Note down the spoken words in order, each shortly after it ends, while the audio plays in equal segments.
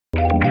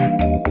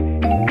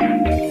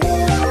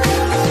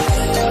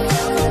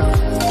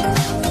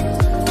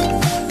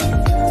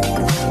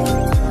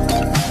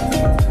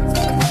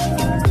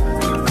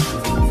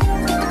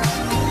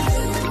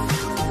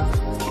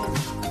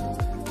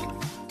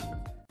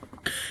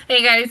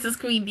Hey guys, it's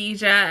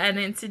Queendija, and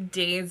in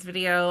today's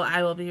video,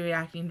 I will be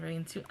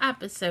reacting to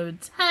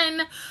episode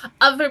 10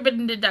 of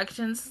Forbidden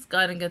Deductions. Let's go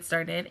ahead and get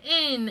started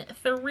in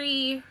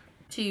 3,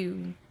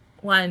 2,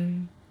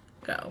 1,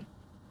 go.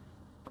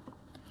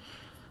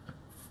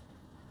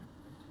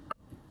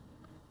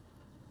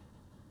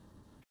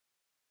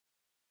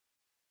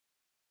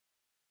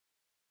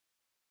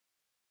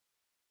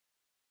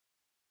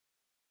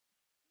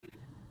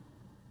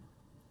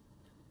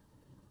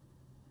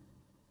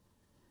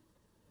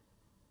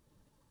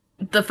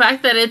 The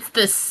fact that it's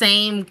the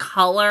same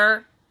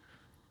color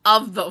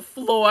of the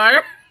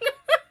floor.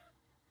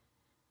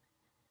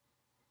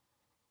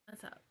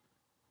 What's up?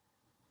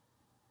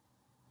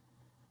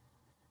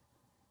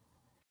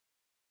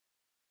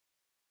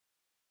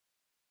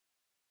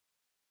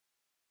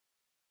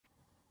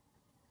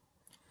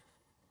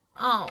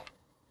 Oh.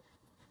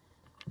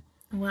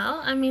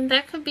 Well, I mean,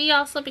 that could be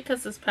also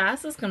because his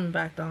past is coming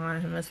back to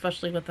haunt him,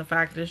 especially with the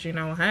fact is,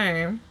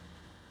 hey,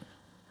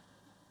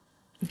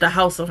 the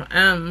House of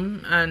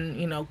M and,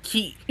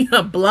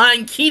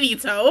 blind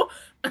Kirito.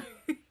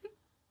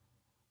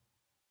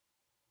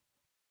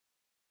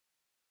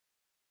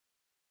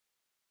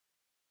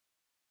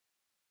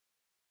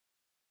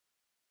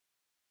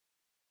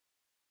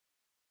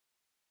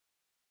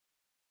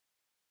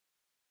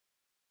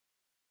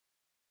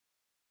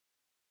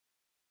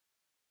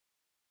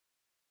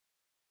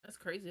 That's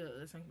crazy that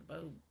they're saying the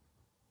boat.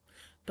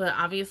 But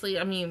obviously,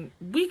 I mean,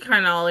 we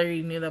kind of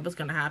already knew that was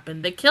going to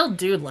happen. They killed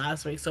Dude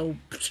last week, so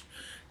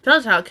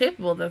tells you how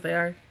capable that they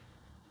are.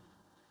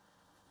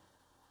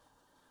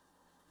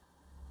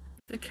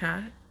 The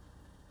cat.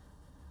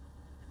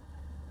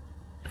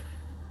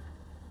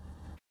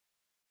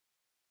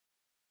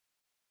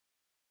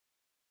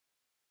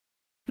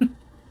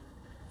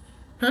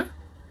 Huh?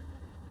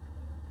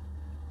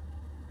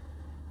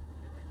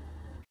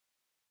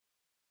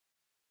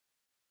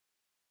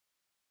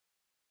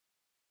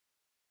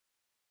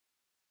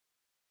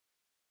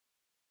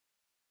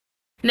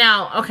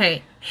 Now,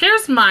 okay,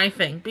 here's my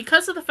thing.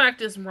 Because of the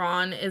fact is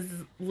Ron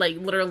is like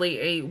literally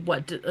a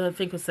what I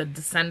think was a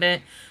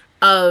descendant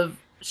of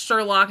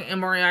Sherlock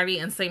and Moriarty,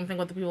 and same thing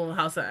with the people of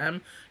House of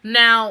M.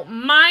 Now,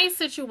 my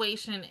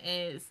situation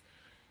is,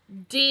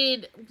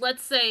 did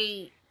let's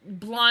say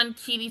blonde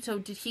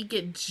Kirito, did he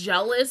get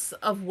jealous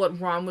of what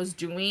Ron was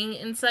doing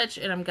and such?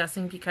 And I'm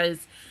guessing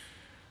because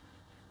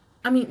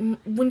I mean,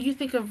 when you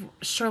think of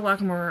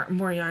Sherlock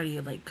Moriarty,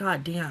 like,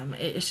 goddamn,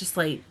 it's just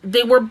like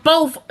they were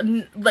both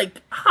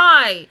like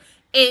high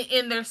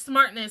in their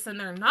smartness and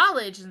their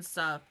knowledge and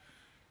stuff.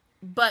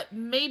 But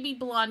maybe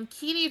blonde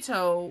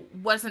Kirito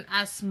wasn't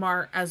as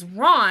smart as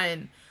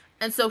Ron,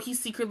 and so he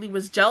secretly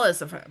was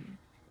jealous of him.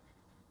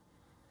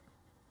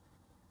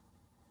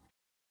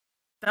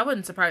 That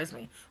wouldn't surprise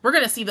me. We're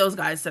gonna see those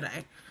guys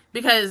today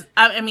because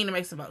I mean, it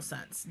makes the most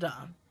sense. Duh.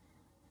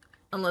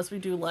 Unless we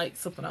do like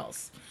something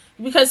else,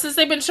 because since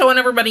they've been showing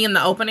everybody in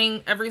the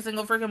opening every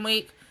single freaking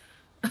week,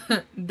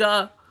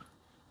 duh.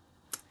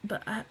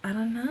 But I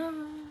don't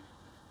know.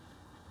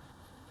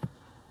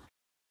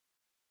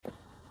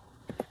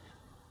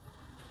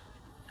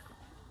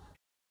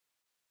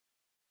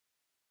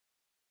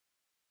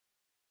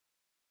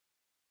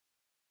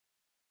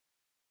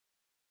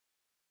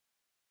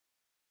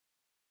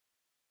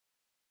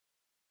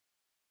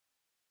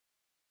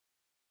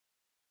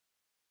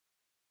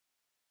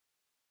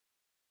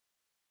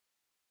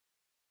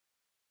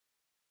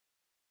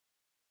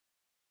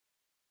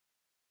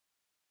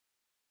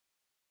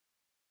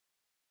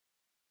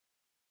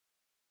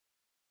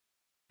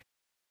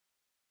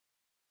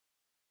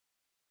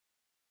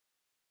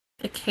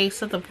 The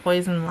case of the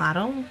poison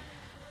latto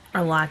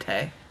or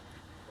latte.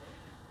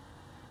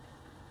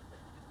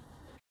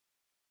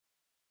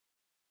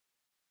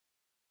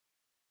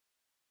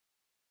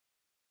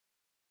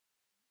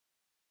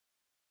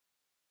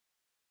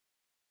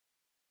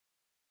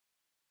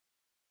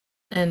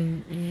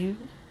 And you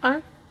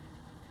are?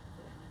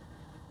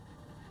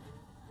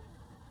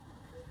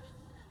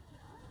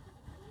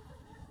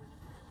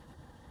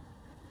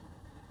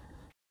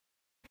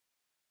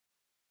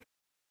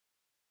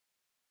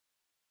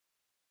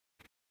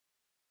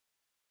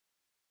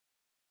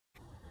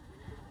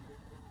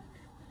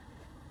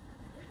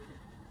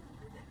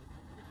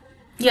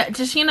 Yeah,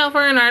 did she know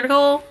for an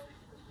article?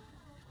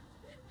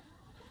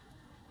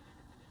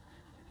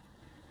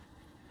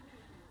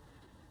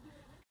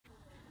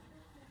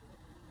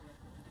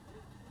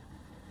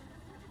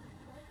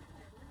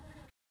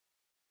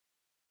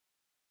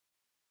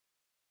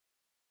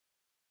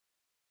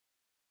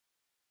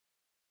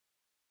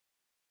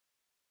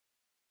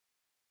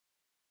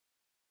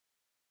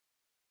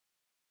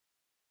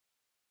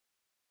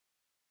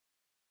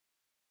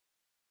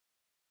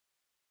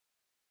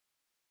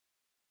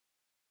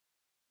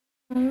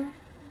 Mm.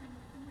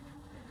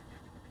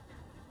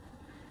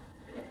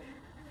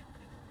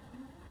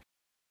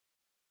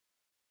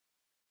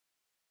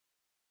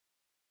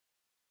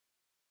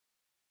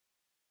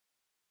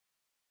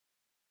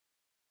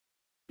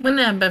 Wouldn't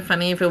it have been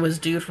funny if it was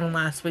dude from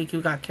last week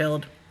who got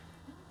killed?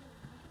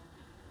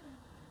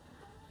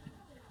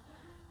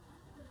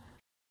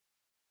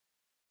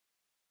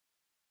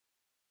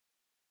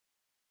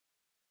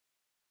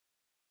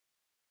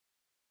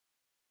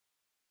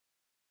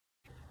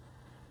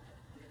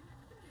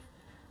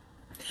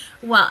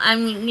 Well, I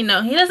mean, he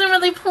doesn't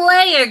really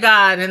play a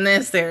god in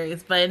this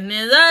series, but in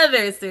his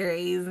other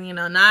series,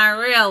 not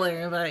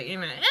really, but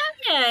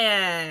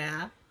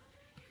yeah.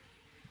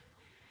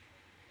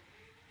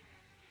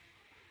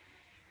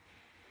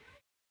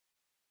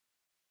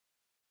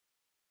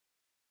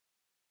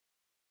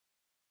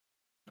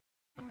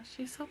 Oh,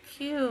 she's so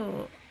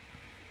cute.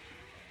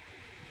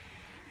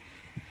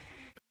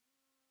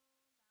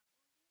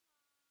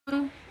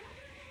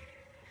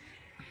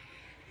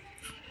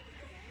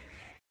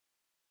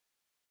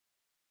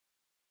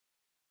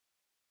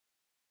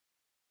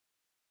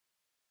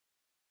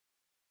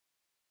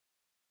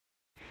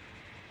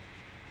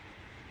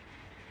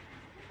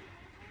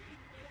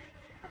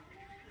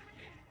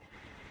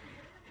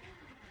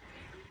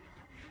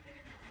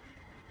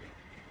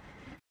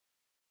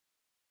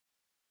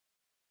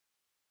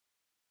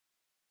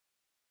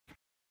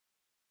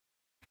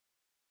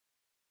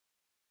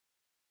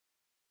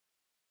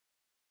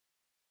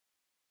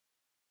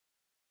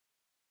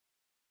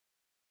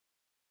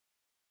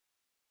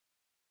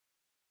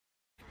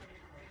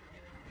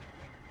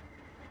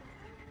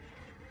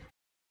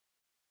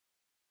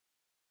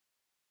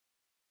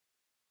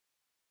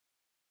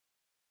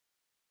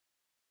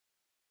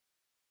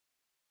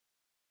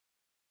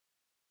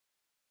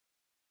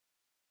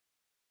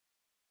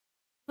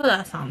 Well,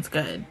 that sounds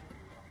good.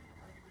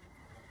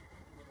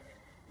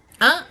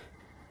 Uh,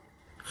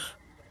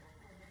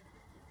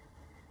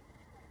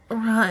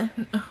 Ron,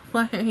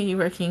 why are you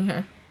wrecking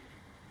her?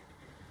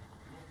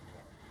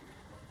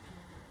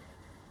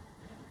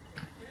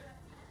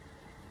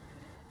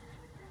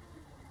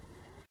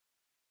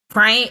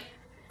 Right?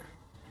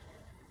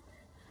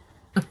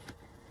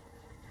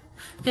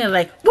 They're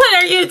like,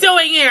 what are you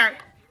doing here?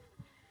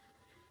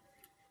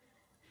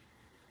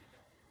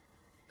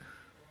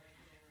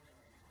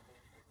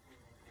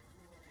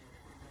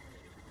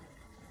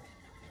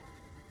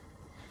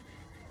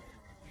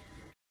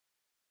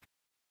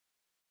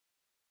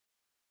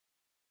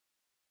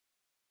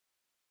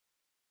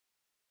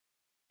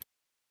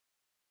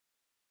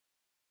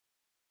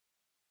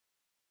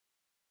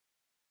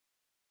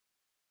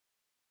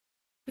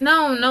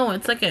 No, no,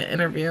 it's like an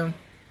interview.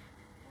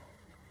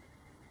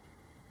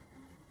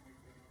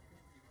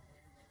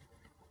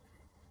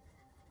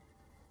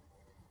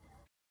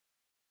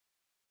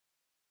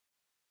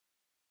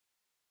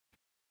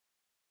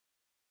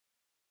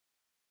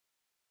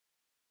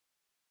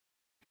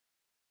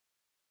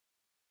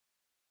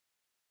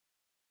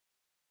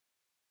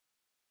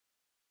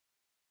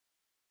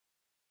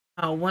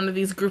 Oh, one of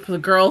these groups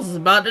of girls is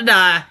about to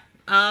die.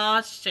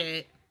 Oh,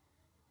 shit.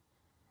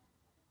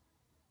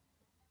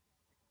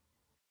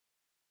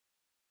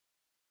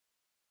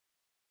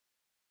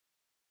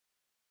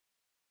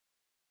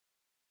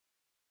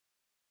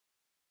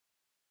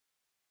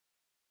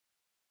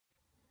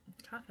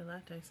 Coffee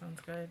latte sounds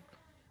good.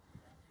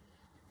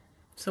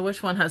 So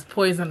which one has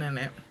poison in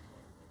it?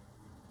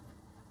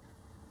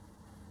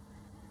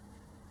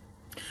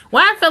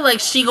 Why I feel like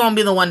she gonna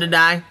be the one to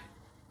die?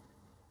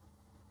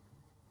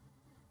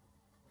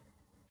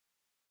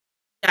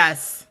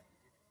 Yes.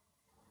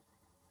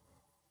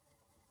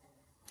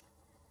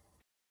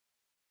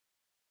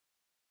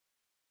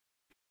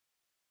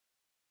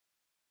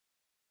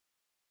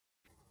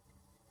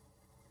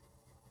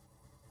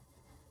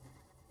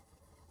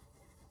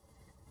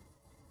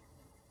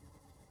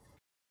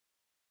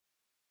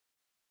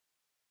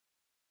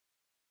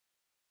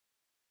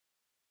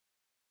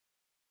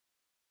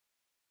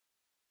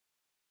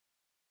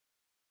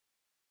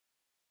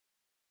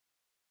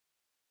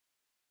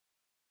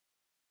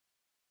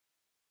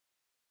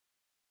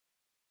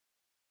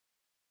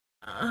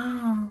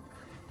 Oh,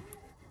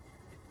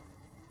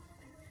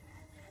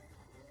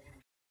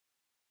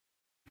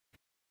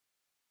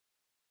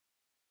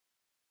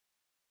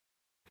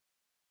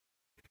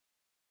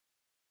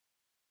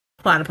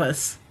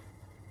 platypus.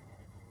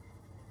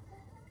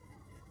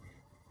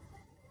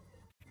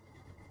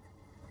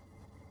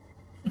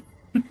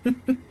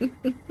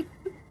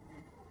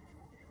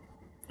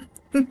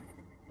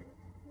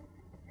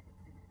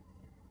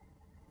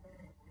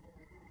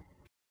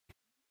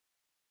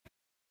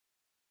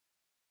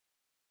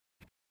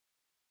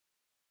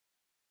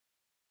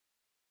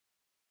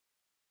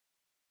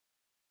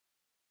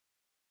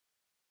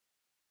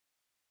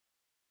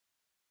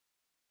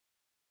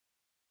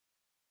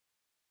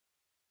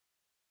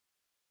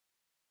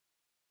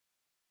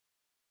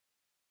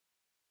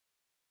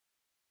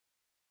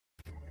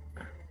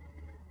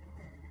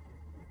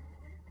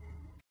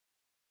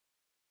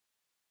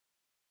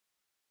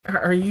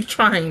 Are you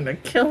trying to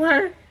kill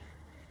her?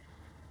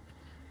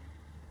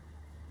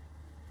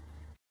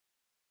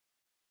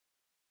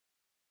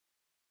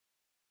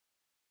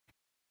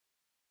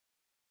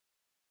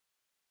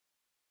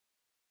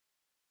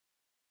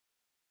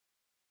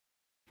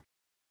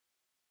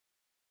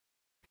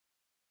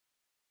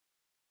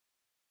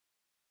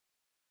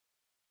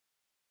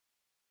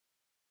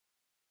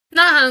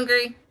 Not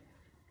hungry.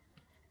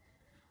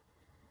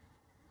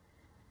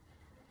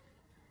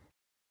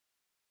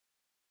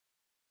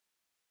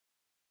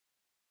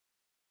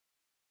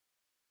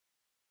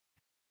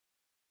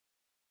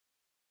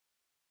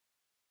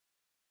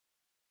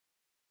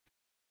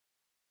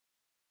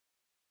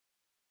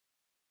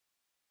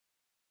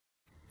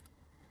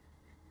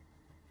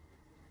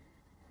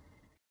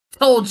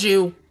 Told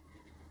you.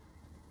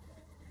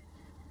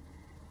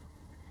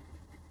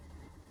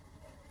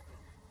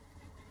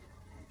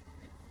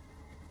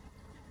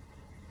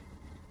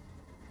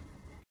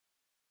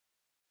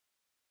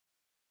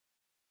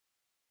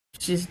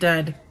 She's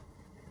dead.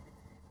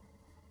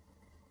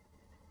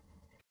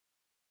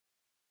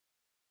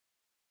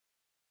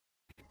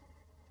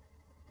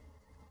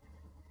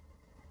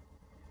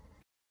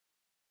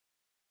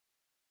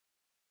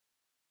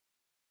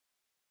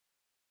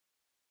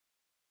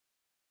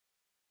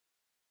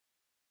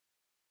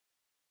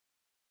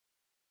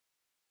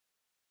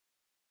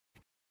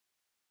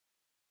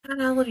 How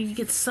the hell did you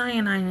get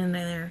cyanide in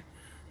there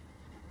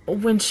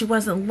when she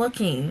wasn't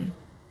looking?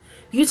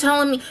 You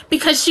telling me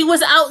because she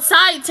was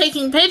outside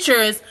taking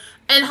pictures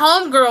and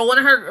homegirl, one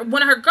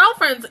of her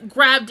girlfriends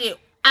grabbed it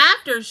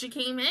after she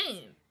came in.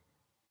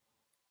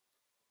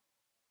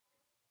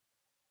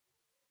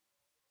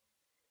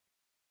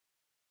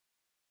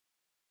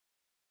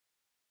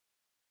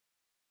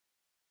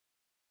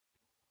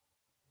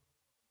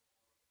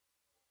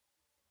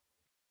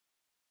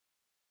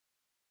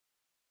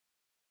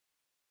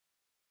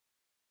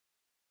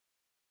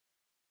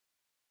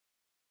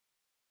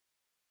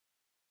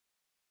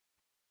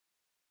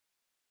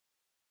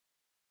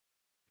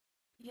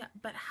 Yeah,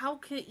 but how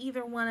could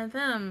either one of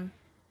them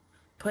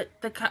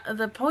put the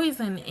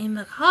poison in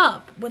the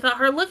cup without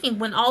her looking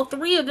when all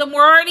three of them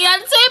were already on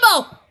the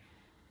table?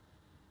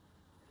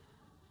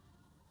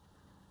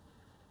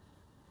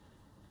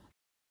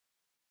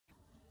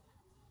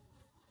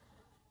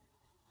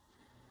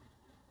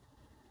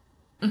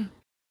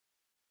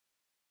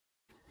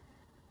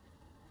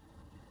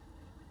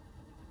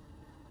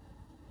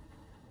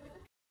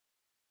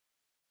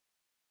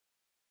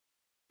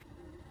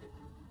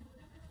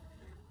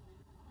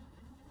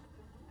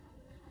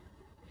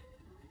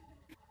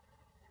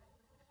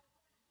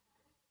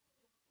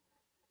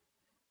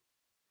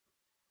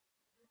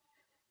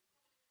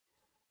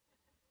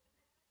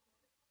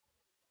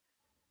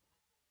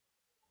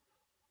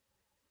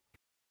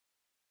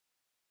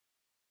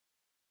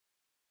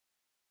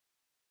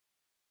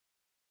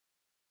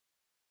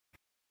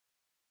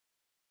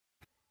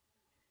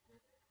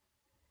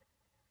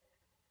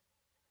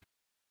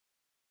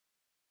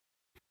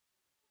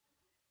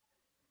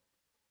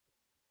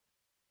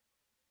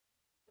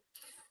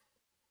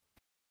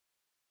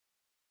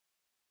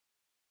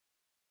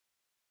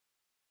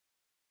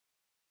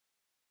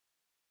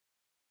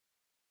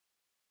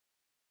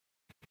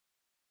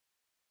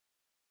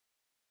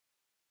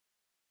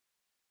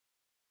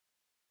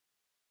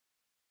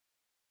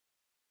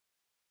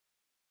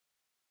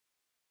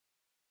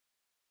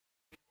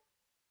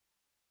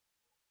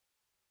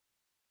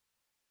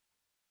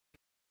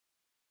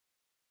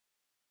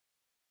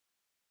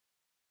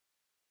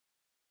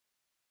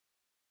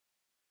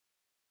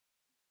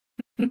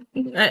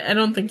 I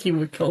don't think he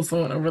would kill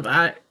someone over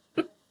that.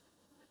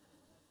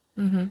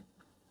 Hmm.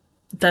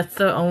 That's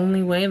the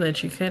only way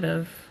that you could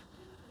have.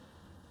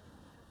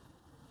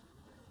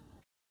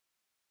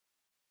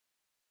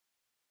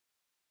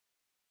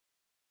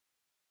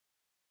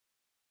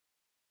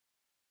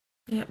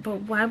 Yeah,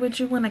 but why would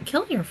you want to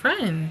kill your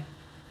friend?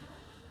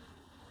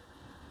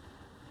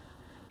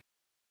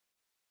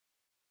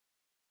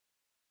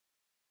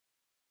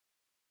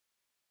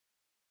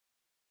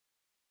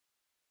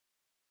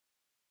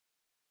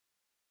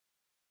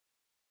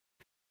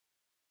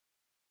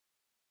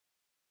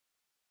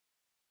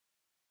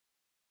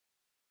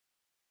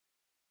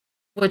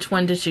 Which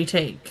one did she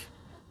take?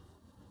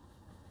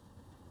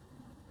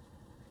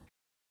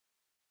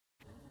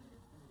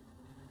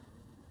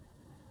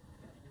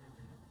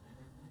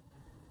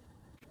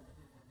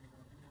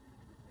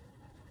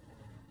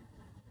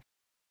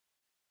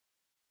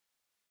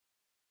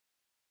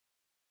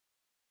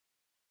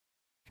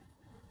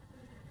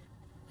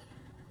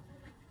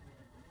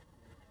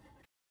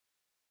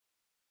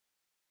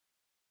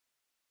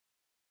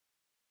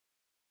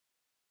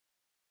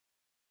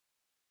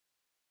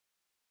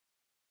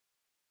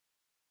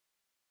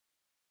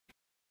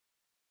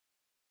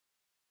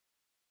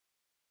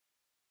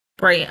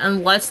 Right,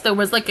 unless there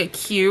was like a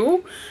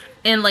cue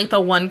in like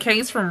the one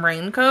case from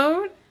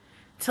Raincoat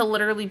to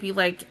literally be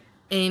like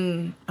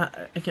in I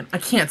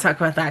can't talk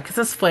about that because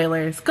of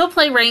spoilers. Go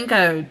play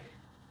Raincoat.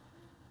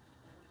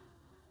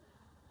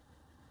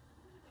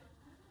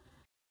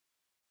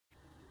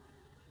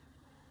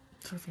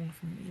 Something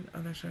from the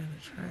other side of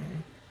the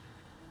train.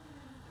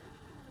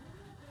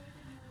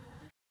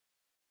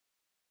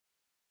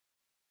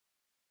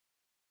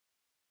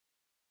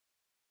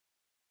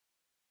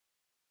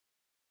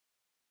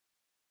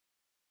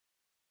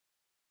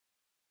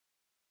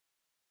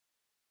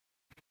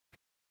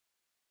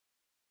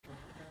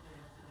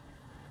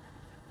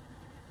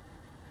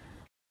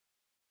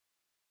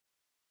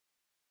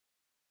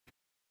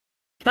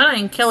 But I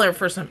didn't kill her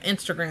for some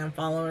Instagram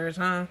followers,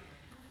 huh?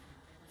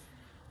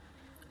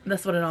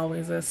 That's what it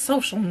always is.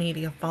 Social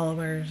media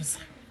followers.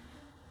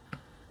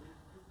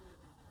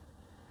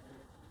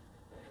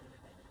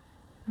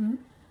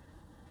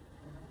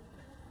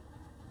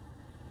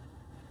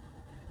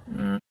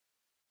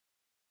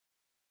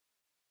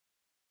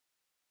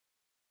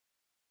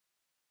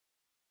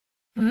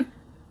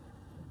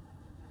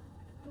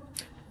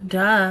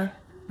 Duh.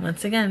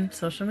 Once again,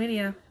 social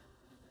media.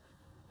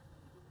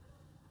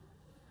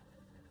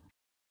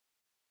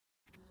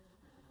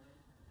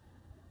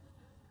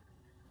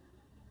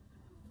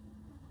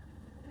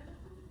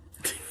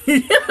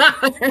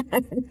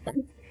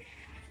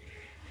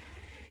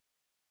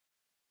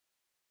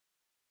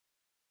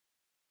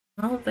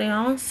 Well, they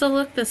all still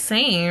look the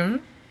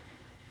same.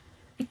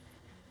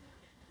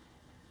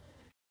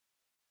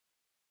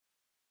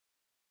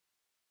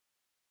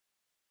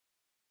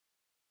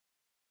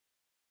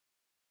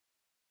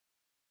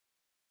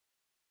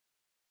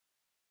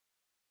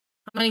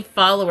 How many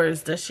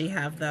followers does she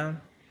have, though?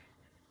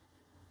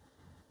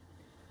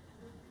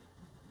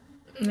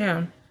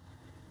 Yeah.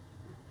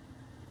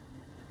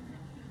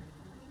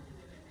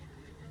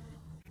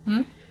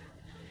 Hmm?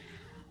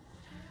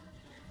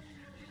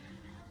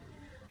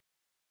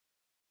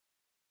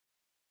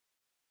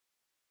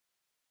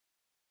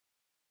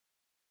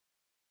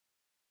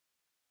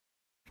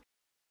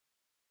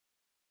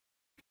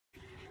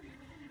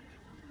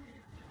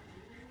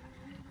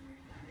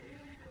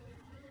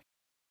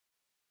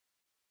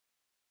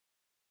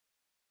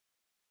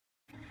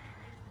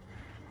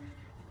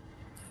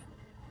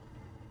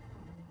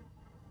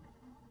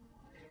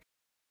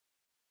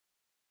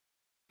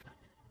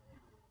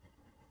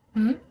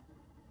 Hmm?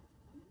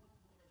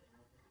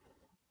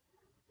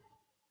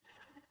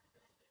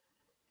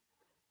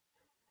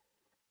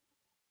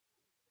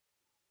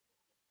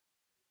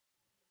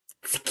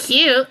 It's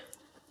cute.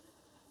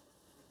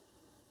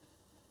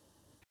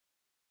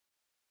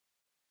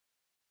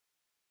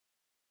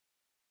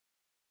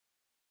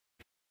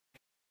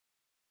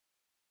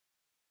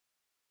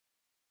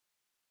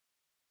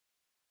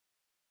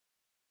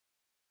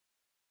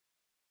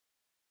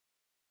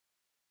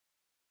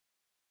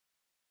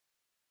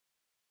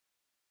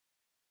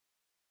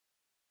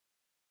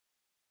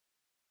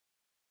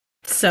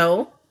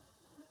 So,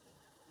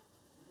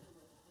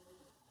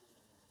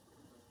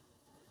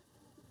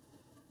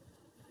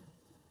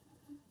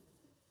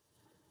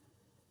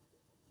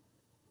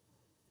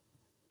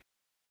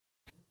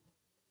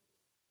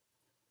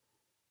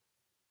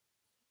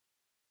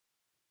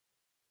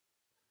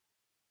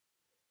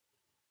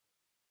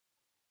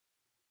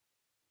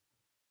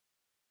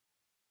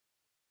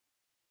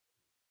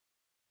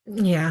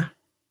 yeah.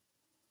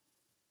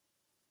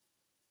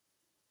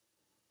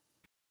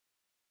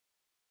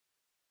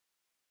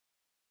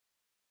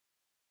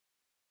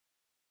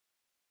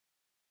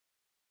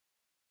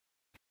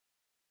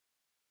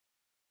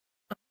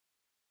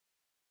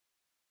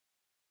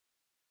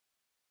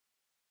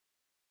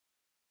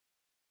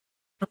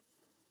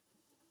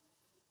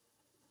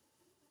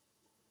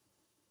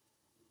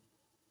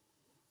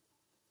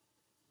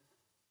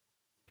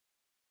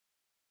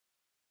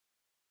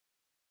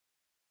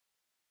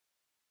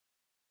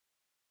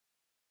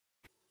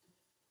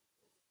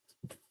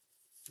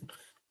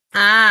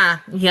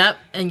 Ah, yep.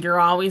 And you're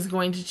always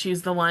going to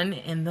choose the one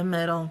in the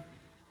middle.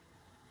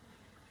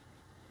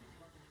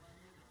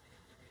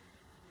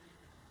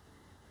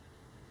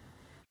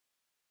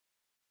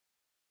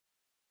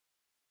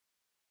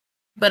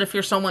 But if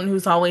you're someone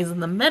who's always in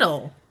the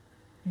middle,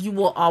 you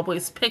will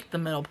always pick the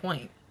middle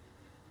point.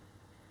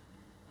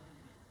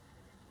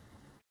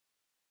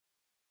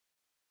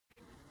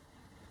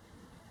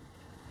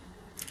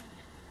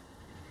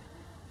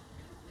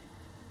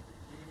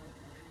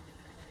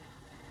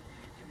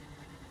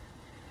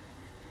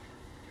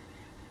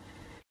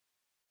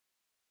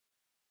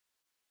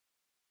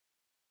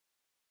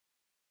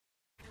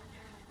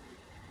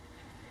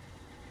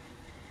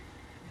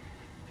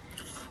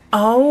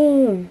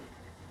 Oh,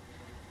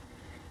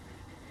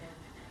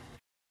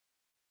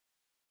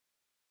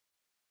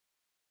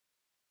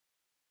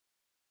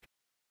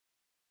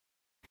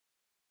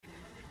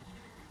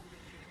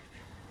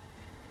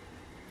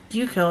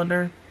 you killed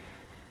her.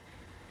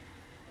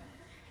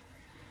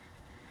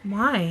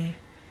 Why?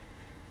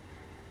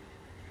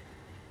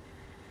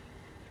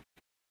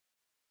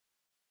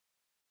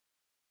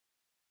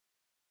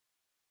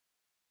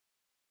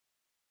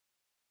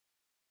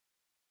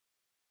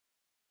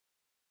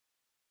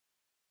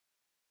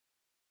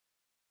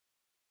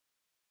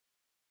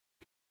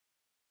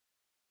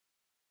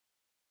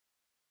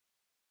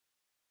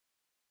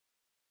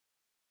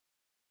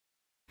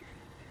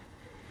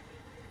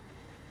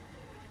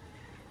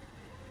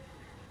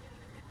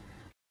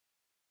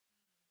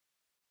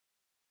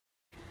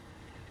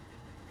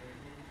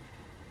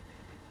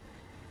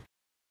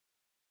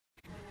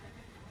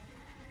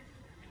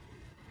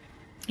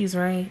 He's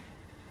right.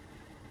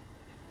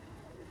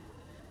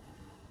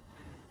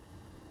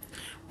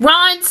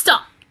 Run!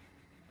 Stop!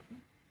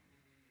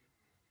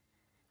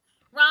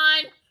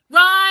 Run!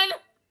 Run!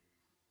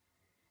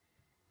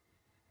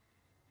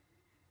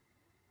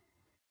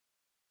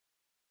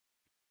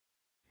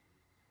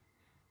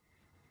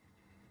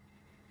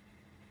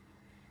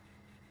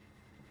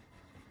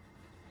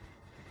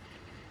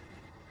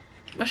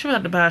 What's she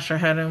about to bash her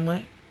head in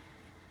with?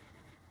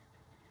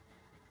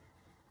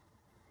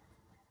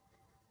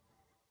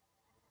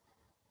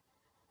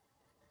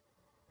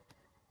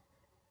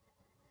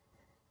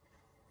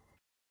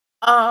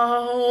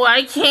 Oh,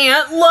 I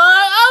can't look.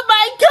 Oh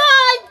my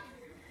god!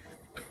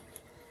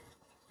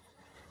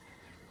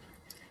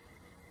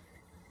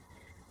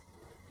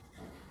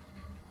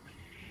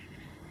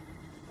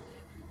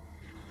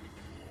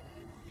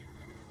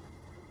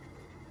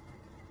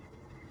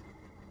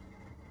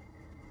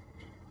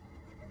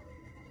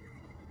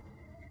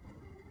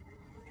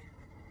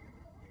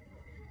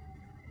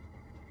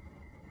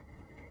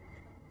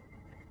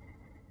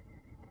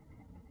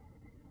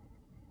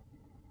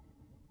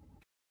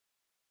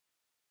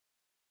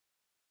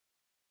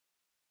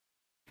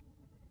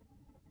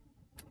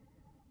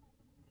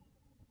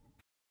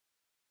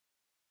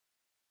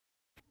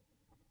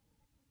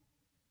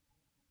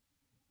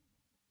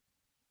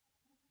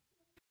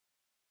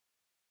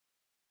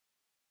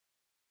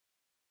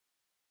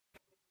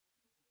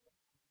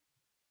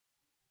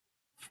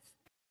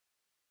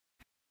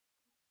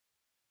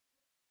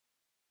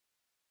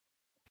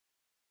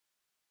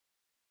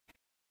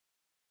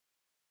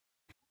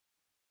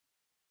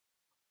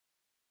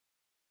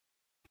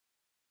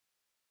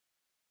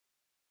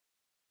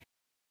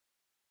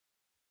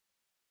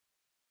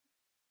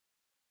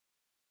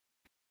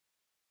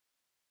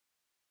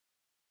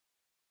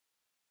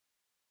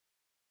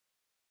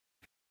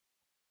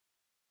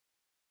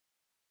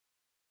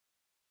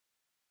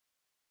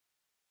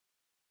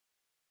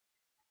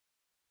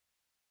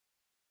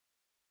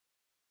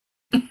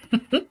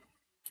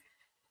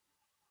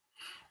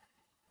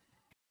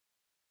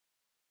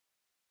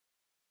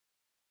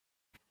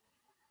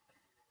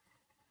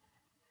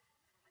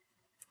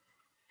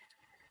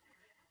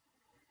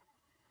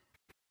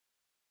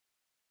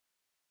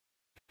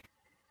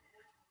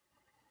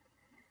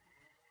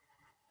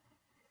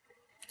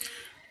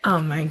 Oh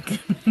my god.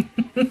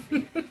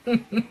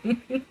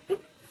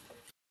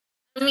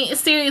 I mean,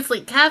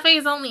 seriously,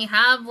 cafes only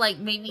have like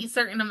maybe a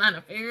certain amount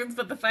of foods,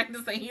 but the fact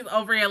is that he's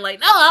over here like,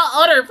 no,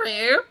 I'll order for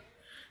you.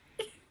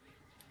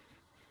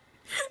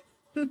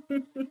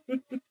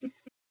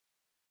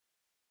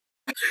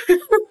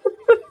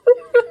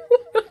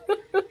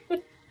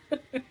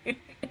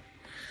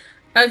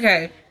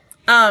 Okay.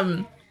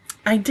 Um,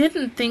 I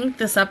didn't think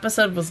this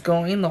episode was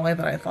going the way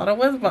that I thought it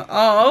was, but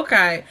oh,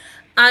 okay.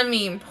 I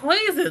mean,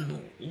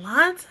 poison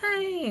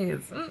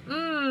lattes.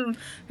 Mm-mm.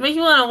 Make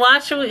you want to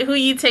watch who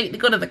you take to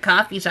go to the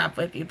coffee shop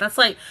with you. That's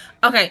like,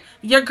 okay,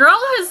 your girl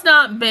has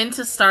not been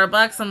to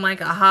Starbucks in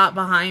like a hot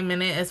behind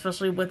minute,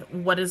 especially with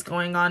what is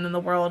going on in the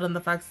world and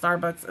the fact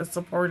Starbucks is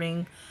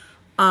supporting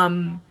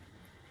um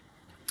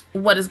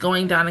what is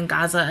going down in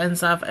Gaza and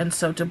stuff, and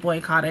so to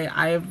boycott it,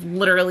 I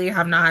literally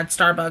have not had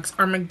Starbucks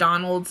or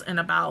McDonald's in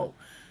about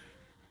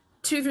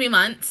 2 3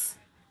 months,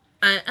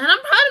 and I'm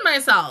proud of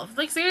myself.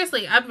 Like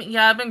seriously, I've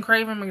been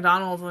craving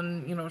McDonald's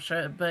and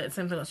shit, but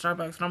same thing with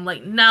Starbucks, and I'm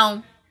like,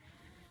 no,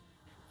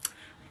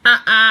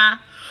 uh.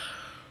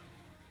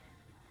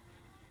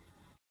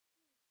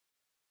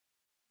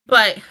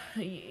 But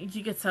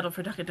you get settled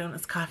for Dunkin'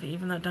 Donuts coffee,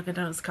 even though Dunkin'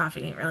 Donuts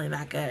coffee ain't really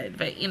that good.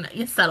 But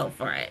you settle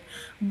for it.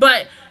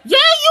 But yeah,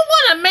 you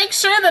want to make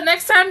sure the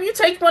next time you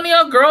take one of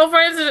your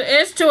girlfriends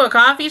is to a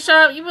coffee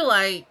shop, you be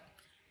like,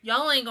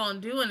 y'all ain't gonna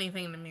do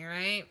anything to me,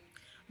 right?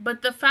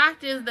 But the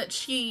fact is that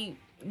she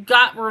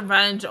got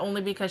revenge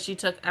only because she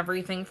took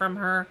everything from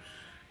her.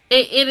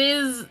 It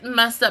is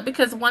messed up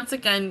because once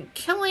again,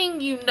 killing,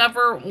 you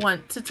never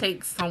want to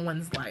take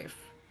someone's life.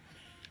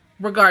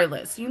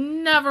 Regardless, you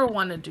never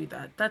want to do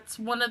that. That's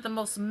one of the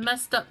most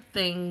messed up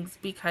things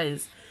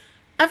because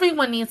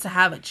everyone needs to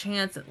have a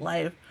chance at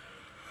life.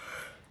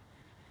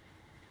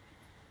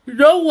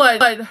 No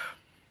one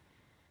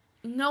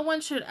no one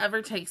should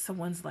ever take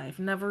someone's life,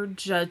 never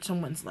judge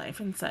someone's life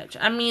and such.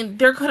 I mean,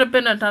 there could have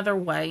been another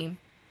way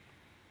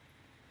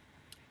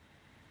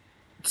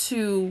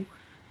to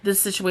this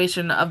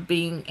situation of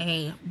being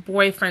a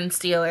boyfriend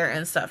stealer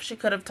and stuff. She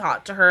could have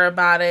talked to her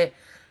about it.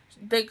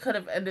 They could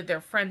have ended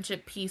their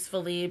friendship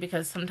peacefully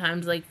because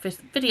sometimes like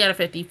 50 out of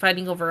 50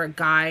 fighting over a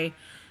guy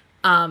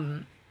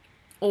um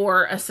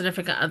or a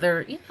significant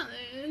other,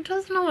 it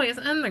doesn't always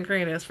end the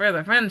greatest for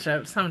the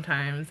friendship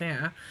sometimes,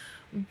 yeah.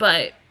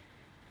 But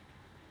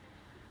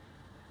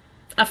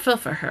I feel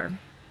for her.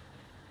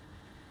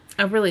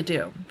 I really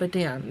do. But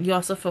damn, you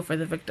also feel for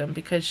the victim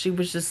because she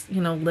was just,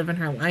 living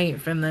her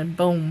life and then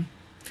boom.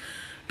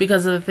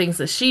 Because of the things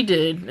that she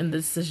did and the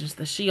decisions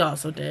that she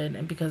also did,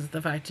 and because of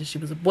the fact that she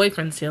was a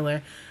boyfriend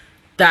stealer,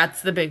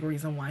 that's the big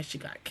reason why she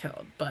got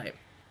killed. But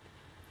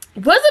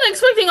wasn't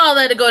expecting all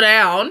that to go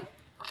down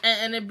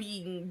and it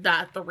being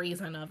that the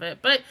reason of it.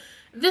 But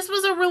this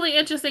was a really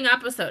interesting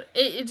episode.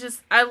 It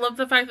just, I love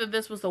the fact that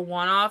this was a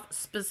one-off,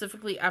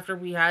 specifically after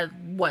we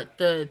had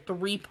the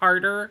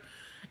three-parter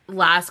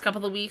last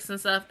couple of weeks and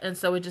stuff, and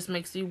so it just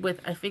makes you with,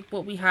 I think,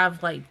 what we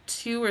have like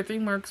 2 or 3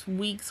 more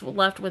weeks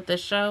left with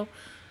this show.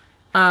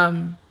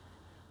 um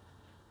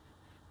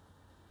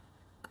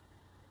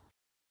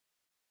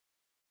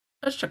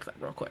let's check that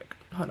real quick.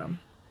 Hold on.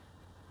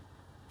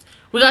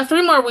 We got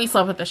 3 more weeks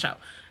left with the show.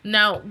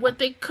 Now what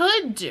they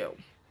could do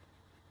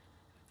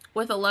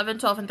with 11,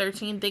 12, and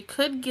 13, they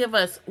could give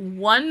us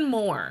one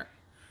more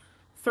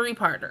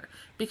three-parter,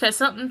 because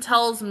something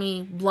tells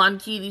me Blonde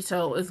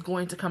Kirito is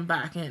going to come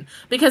back in,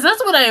 because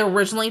that's what I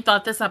originally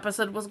thought this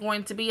episode was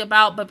going to be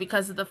about. But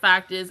because of the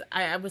fact is,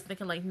 I was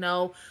thinking like,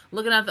 no,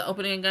 looking at the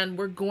opening again,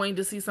 we're going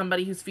to see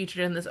somebody who's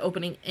featured in this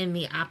opening in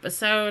the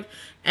episode,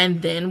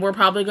 and then we're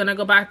probably going to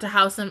go back to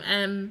House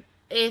M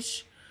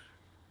ish.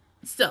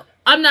 Still,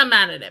 I'm not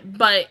mad at it,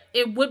 but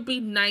it would be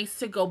nice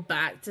to go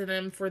back to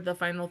them for the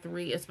final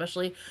three,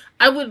 especially.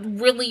 I would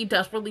really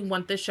desperately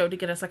want this show to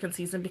get a second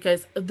season,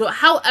 because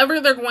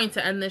however they're going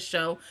to end this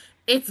show,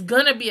 it's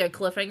gonna be a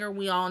cliffhanger.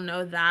 We all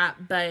know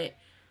that, but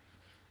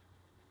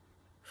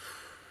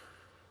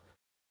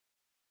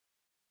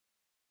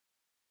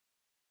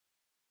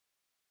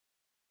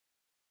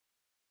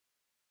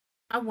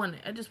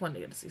I just wanted to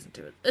get a season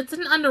two. It's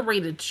an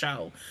underrated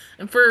show,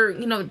 and for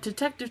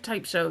detective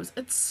type shows,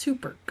 it's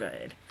super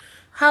good.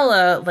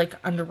 Hella like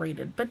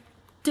underrated, but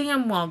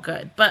damn well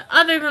good. But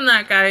other than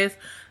that, guys,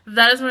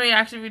 that is my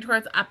reaction video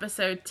towards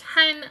episode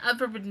 10 of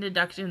Forbidden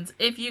Deductions.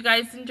 If you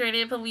guys enjoyed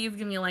it, please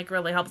give me a like. It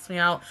really helps me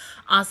out.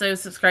 Also,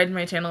 subscribe to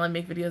my channel. I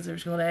make videos every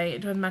single day.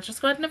 Join the Matcha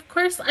Squad. And of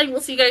course, I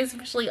will see you guys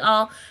officially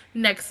all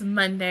next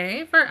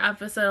Monday for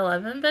episode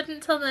 11. But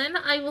until then,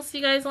 I will see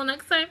you guys all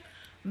next time.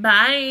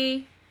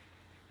 Bye!